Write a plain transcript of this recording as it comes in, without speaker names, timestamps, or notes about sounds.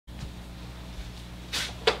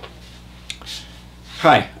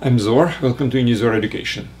Hi, I'm Zor. Welcome to Unizor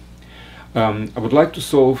Education. I would like to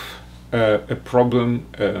solve a problem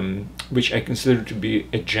which I consider to be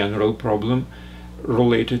a general problem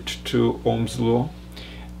related to Ohm's law.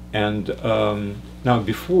 And now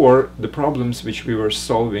before, the problems which we were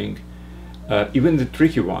solving, even the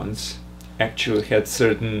tricky ones, actually had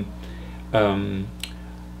certain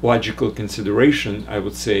logical consideration, I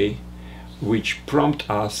would say, which prompt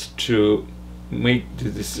us to make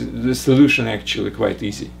the solution actually quite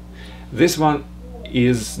easy. This one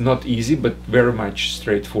is not easy, but very much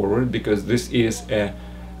straightforward, because this is a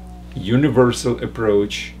universal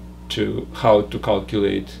approach to how to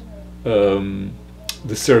calculate the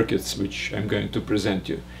circuits which I'm going to present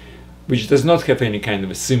you, which does not have any kind of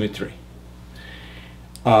a symmetry.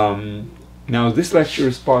 Now this lecture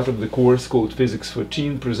is part of the course called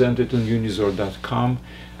Physics4Teens, presented on Unizor.com.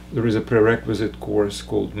 There is a prerequisite course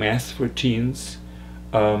called Math4Teens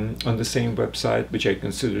on the same website, which I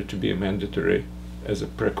consider to be a mandatory as a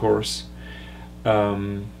pre-course.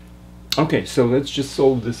 Okay, so let's just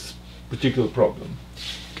solve this particular problem.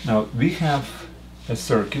 Now we have a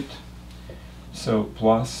circuit, so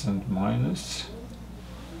plus and minus.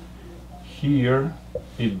 Here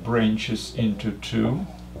it branches into two,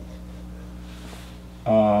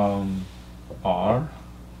 R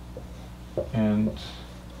and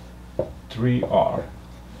 3R.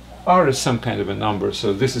 R is some kind of a number,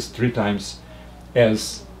 so this is 3 times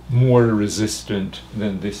as more resistant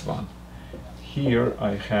than this one. Here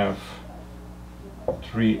I have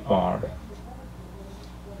 3R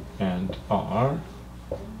and R,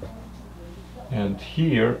 and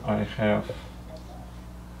here I have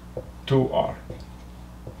 2R,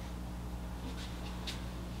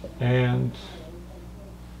 and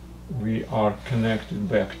we are connected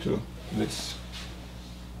back to this.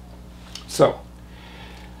 So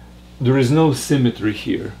there is no symmetry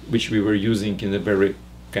here, which we were using in a very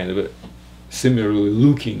kind of a similarly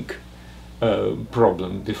looking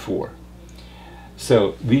problem before.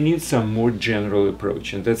 So we need some more general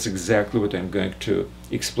approach, and that's exactly what I'm going to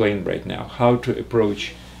explain right now, how to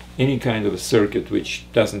approach any kind of a circuit which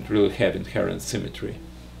doesn't really have inherent symmetry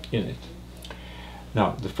in it.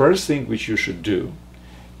 Now the first thing which you should do,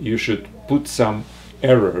 you should put some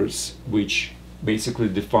errors which basically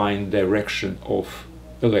define direction of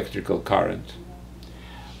electrical current.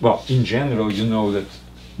 Well, in general, you know that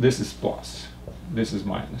this is plus, this is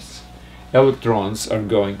minus. Electrons are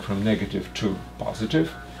going from negative to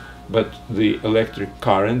positive, but the electric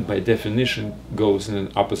current by definition goes in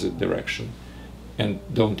an opposite direction. And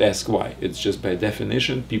don't ask why, it's just by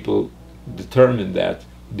definition. People determined that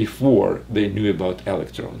before they knew about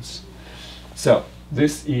electrons. So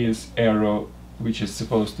this is arrow which is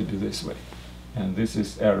supposed to be this way, and this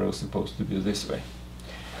is arrow supposed to be this way.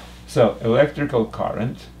 So electrical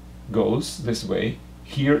current goes this way.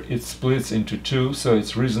 Here it splits into two, so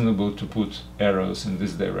it's reasonable to put arrows in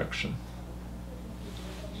this direction.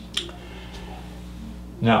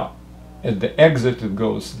 Now at the exit it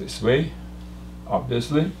goes this way,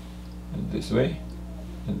 obviously, and this way,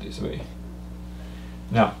 and this way.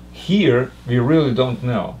 Now here we really don't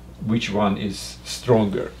know which one is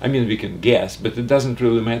stronger. I mean, we can guess, but it doesn't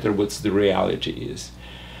really matter what the reality is.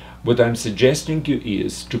 What I'm suggesting you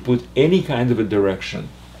is to put any kind of a direction,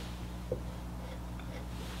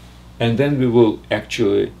 and then we will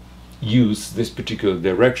actually use this particular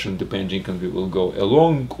direction depending on we will go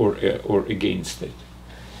along or against it.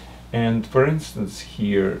 And for instance,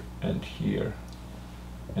 here and here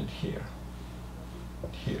and here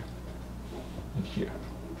and here and here.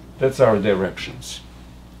 That's our directions.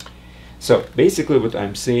 So basically what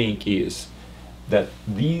I'm saying is that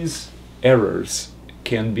these errors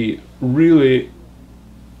can be really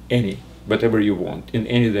whatever you want, in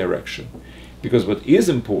any direction. Because what is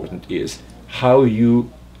important is how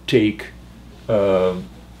you take the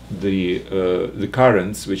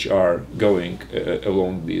currents which are going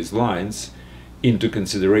along these lines into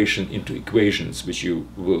consideration, into equations which you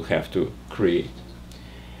will have to create.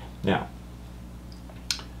 Now,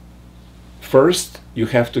 first, you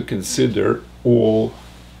have to consider all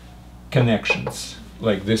connections,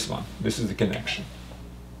 like this one. This is the connection.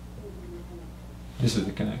 This is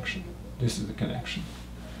the connection. This is the connection.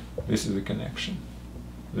 This is the connection.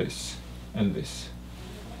 This and this.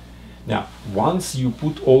 Now, once you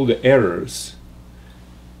put all the errors,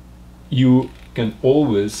 you can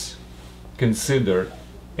always consider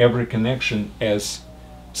every connection as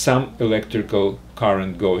some electrical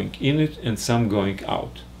current going in it and some going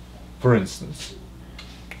out. For instance,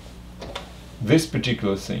 this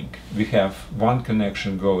particular thing, we have one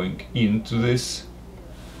connection going into this.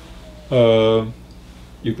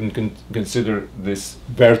 You can consider this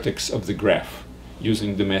vertex of the graph.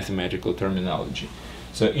 using the mathematical terminology.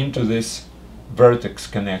 So into this vertex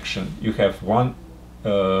connection you have one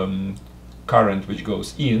current which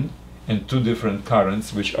goes in and two different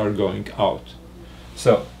currents which are going out.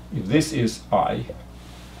 So if this is I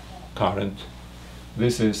current,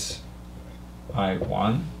 this is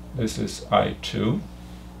I1, this is I2,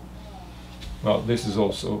 well, this is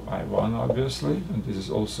also I1 obviously, and this is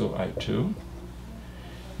also I2.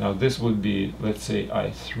 Now this would be, let's say,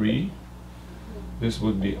 I3, this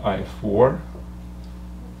would be I4,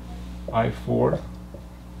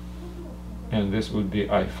 and this would be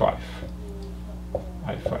I5.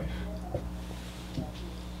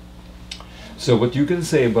 So what you can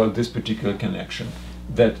say about this particular connection,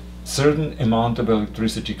 that certain amount of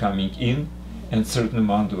electricity coming in and certain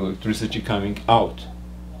amount of electricity coming out,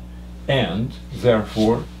 and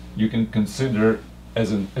therefore you can consider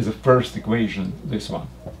as a first equation this one.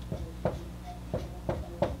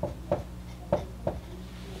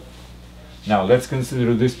 Now let's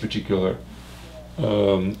consider this particular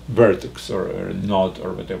vertex or node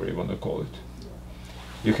or whatever you want to call it.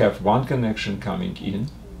 You have one connection coming in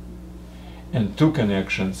and two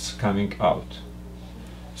connections coming out.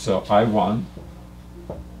 So I1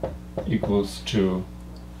 equals to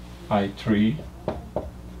I3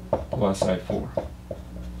 plus I4.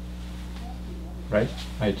 Right?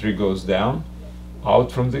 I3 goes down,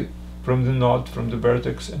 out from the node, from the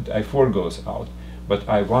vertex, and I4 goes out, but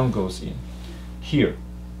I1 goes in. Here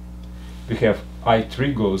we have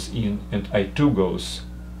I3 goes in and I2 goes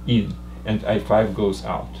in and I5 goes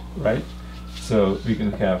out, right? So we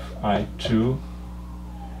can have I2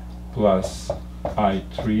 plus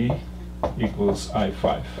I3 equals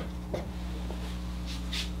I5.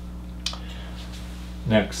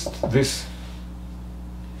 Next, this,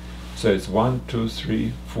 so it's 1, 2,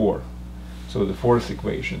 3, 4. So the fourth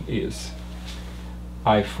equation is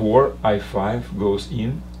I4, I5 goes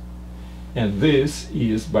in, and this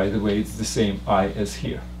is, by the way, it's the same I as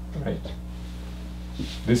here, right?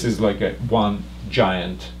 This is like a one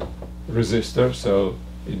giant resistor, so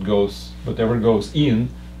it goes, whatever goes in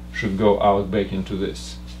should go out back into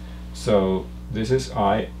this. So this is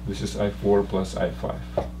I, this is I4 plus I5.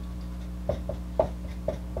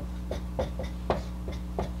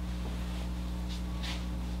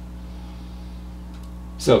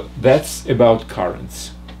 So that's about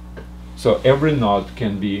currents. So every node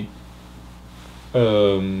can be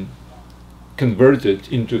converted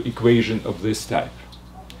into equation of this type.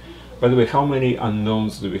 By the way, how many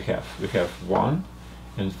unknowns do we have? We have 1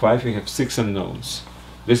 and 5, we have 6 unknowns.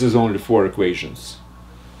 This is only 4 equations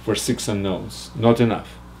for 6 unknowns. Not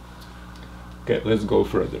enough. Okay, let's go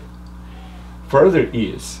further. Further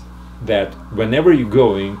is that whenever you're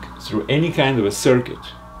going through any kind of a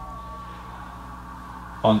circuit,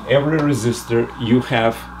 on every resistor you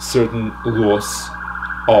have certain loss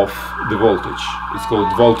of the voltage. It's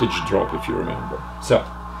called voltage drop, if you remember. So,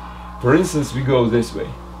 for instance, we go this way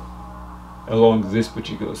along this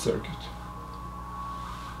particular circuit.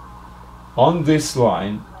 On this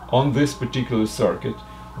line, on this particular circuit,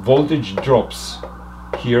 voltage drops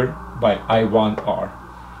here by I1R,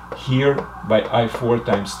 here by I4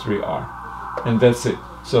 times 3R, and that's it.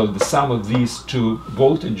 So the sum of these two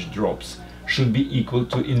voltage drops should be equal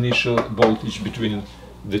to initial voltage between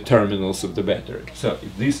the terminals of the battery. So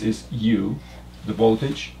if this is U, the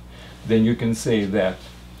voltage, then you can say that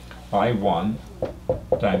I1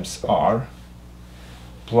 times R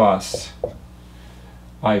plus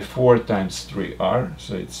I4 times 3R,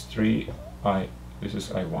 so it's 3I, this is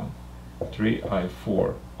I1,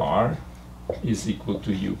 3I4R is equal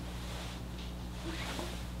to U.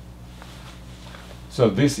 So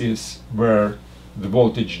this is where the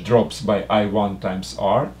voltage drops by I1 times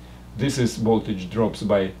R. This is voltage drops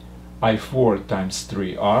by I4 times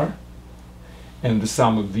 3R, and the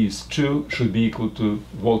sum of these two should be equal to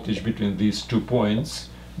voltage between these 2 points,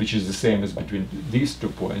 which is the same as between these 2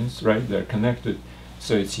 points, right? They're connected,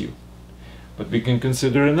 so it's U. But we can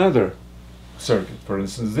consider another circuit, for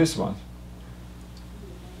instance this one.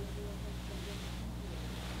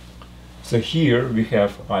 So here we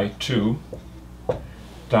have I2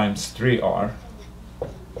 times 3R.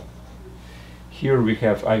 Here we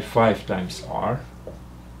have I5 times R.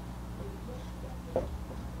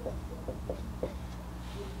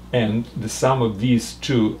 And the sum of these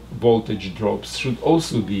two voltage drops should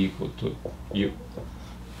also be equal to U.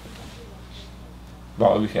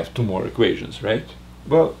 Well, we have 2 more equations, right?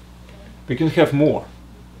 Well, we can have more.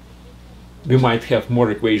 We might have more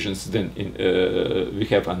equations than we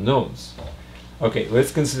have unknowns. Okay,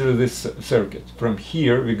 let's consider this circuit. From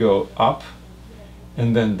here we go up,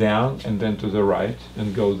 and then down, and then to the right,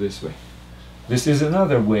 and go this way. This is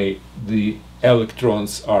another way the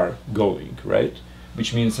electrons are going, right?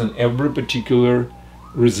 Which means on every particular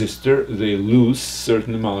resistor they lose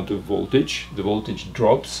certain amount of voltage, the voltage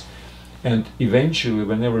drops, and eventually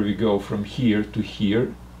whenever we go from here to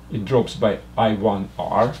here, it drops by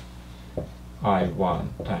I1R,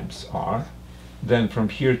 I1 times R. Then from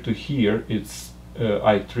here to here it's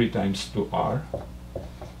I3 times 2R,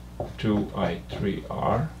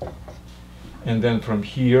 2I3R. And then from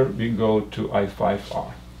here we go to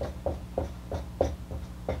I5R.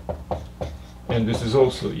 And this is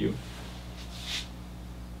also U.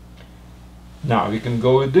 Now we can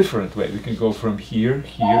go a different way. We can go from here,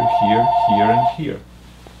 here, here, here, and here.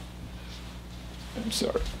 I'm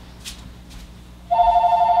sorry.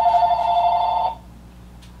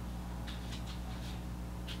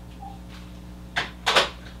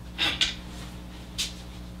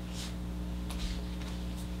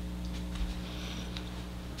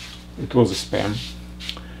 It was a spam.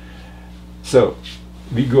 So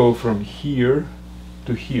we go from here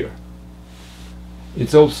to here.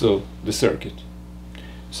 It's also the circuit.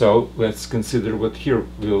 So let's consider what here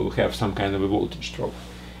will have some kind of a voltage drop.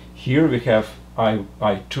 Here we have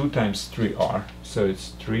I2 times 3R, so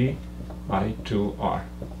it's 3I2R.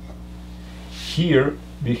 Here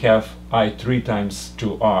we have I3 times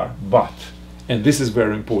 2R, but, and this is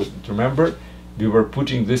very important, remember we were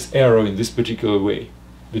putting this arrow in this particular way.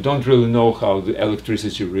 We don't really know how the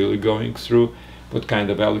electricity really going through, what kind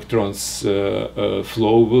of electrons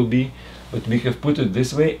flow will be, but we have put it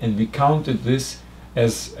this way and we counted this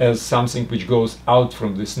as something which goes out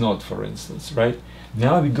from this node, for instance, right?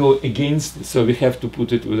 Now we go against it, so we have to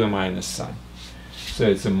put it with a minus sign. So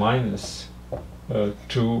it's a minus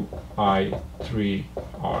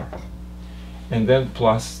 2I3R, and then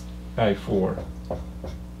plus I4,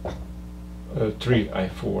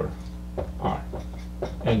 3I4R,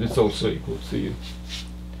 and it's also equal to U.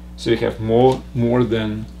 So you have more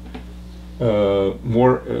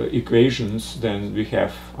equations than we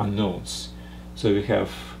have unknowns. So we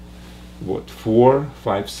have what, 4,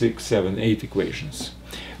 5, 6, 7, 8 equations.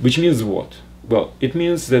 Which means what? Well, it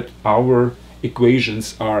means that our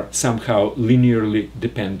equations are somehow linearly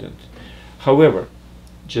dependent. However,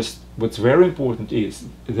 just what's very important is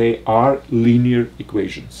they are linear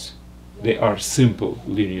equations. They are simple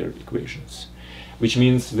linear equations. Which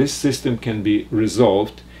means this system can be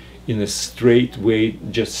resolved in a straight way,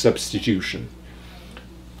 just substitution.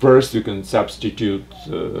 First you can substitute,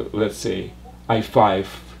 let's say, I5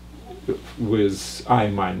 with I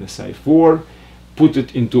minus I4, put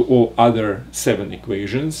it into all other 7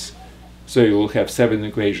 equations, so you will have 7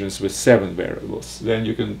 equations with 7 variables. Then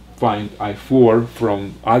you can find I4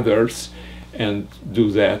 from others and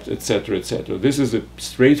do that, etc., etc. This is a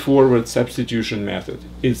straightforward substitution method.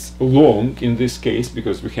 It's long in this case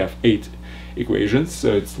because we have 8 equations,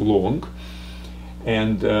 so it's long,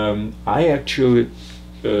 and I actually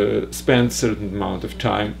spent certain amount of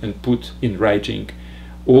time and put in writing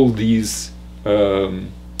all these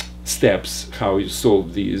steps, how you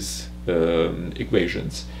solve these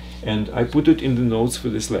equations, and I put it in the notes for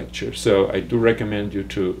this lecture. So I do recommend you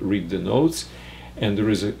to read the notes, and there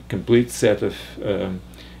is a complete set of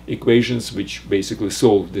equations which basically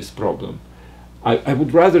solve this problem. I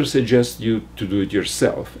would rather suggest you to do it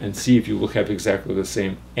yourself and see if you will have exactly the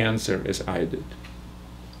same answer as I did.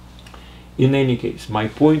 In any case, my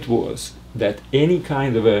point was that any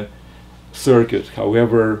kind of a circuit,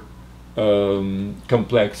 however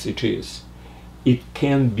complex it is, it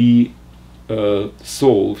can be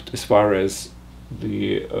solved as far as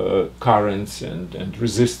the currents and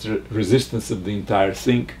resistance of the entire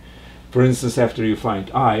thing. For instance, after you find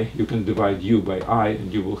I, you can divide U by I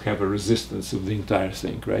and you will have a resistance of the entire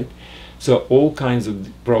thing, right? So all kinds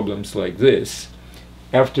of problems like this,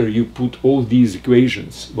 after you put all these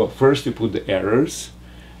equations, well, first you put the errors,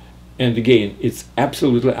 and again, it's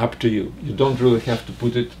absolutely up to you. You don't really have to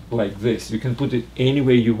put it like this. You can put it any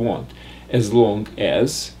way you want, as long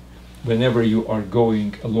as whenever you are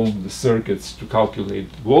going along the circuits to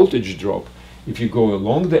calculate voltage drop, if you go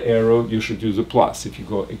along the arrow, you should use a plus. If you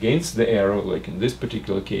go against the arrow, like in this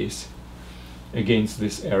particular case, against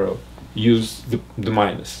this arrow, use the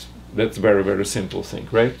minus. That's a very, very simple thing,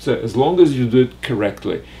 right? So as long as you do it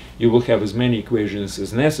correctly, you will have as many equations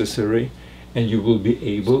as necessary, and you will be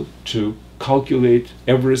able to calculate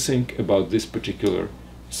everything about this particular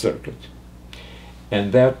circuit.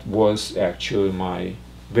 And that was actually my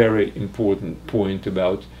very important point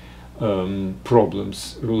about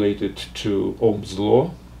problems related to Ohm's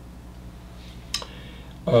law.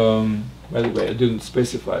 By the way, I didn't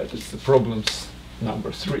specify it. It's the problems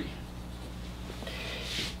number 3.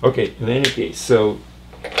 Okay, in any case, so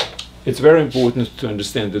it's very important to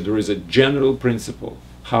understand that there is a general principle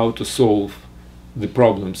how to solve the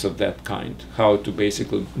problems of that kind, how to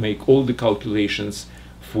basically make all the calculations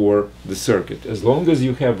for the circuit. As long as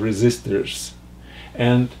you have resistors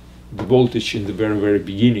and the voltage in the very, very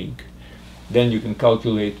beginning, then you can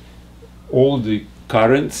calculate all the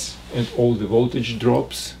currents and all the voltage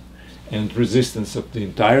drops and resistance of the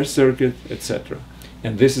entire circuit, etc.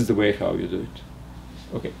 And this is the way how you do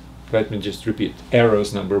it. Okay, let me just repeat.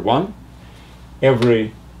 Arrows number 1,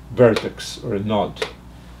 every vertex or a node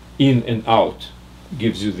in and out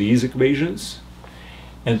gives you these equations,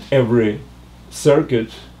 and every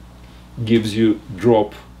circuit gives you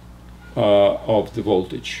drop of the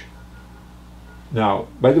voltage. Now,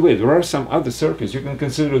 by the way, there are some other circuits. You can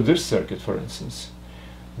consider this circuit, for instance.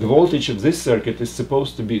 The voltage of this circuit is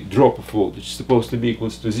supposed to be drop of voltage, supposed to be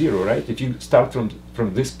equals to 0, right? If you start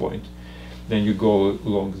from this point, then you go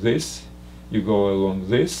along this, you go along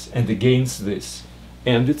this, and against this.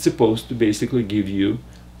 And it's supposed to basically give you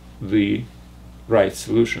the right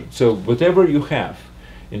solution. So whatever you have,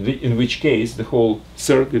 in which case the whole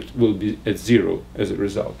circuit will be at 0 as a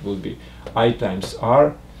result, will be I times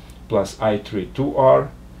R plus I3 2R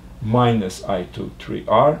minus I2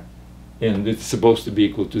 3R, and it's supposed to be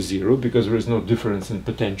equal to 0 because there is no difference in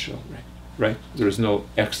potential, right? There is no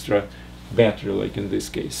extra battery like in this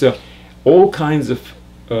case. So all kinds of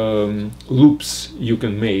loops you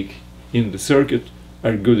can make in the circuit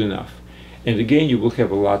are good enough. And again, you will have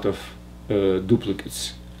a lot of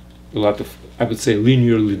duplicates, a lot of, I would say,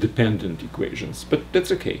 linearly dependent equations, but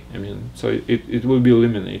that's okay. I mean, so it will be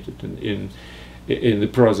eliminated in the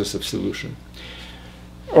process of solution.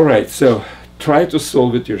 All right, so try to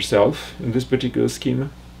solve it yourself in this particular schema.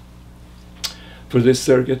 For this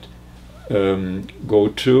circuit, go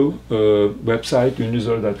to website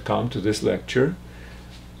unizor.com to this lecture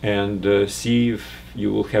and see if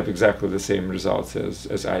you will have exactly the same results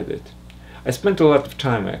as I did. I spent a lot of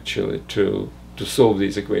time actually to solve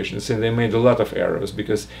these equations, and I made a lot of errors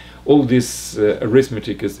because all this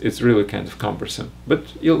arithmetic it's really kind of cumbersome.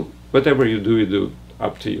 But whatever you do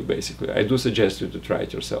up to you basically. I do suggest you to try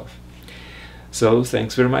it yourself. So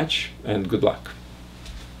thanks very much and good luck.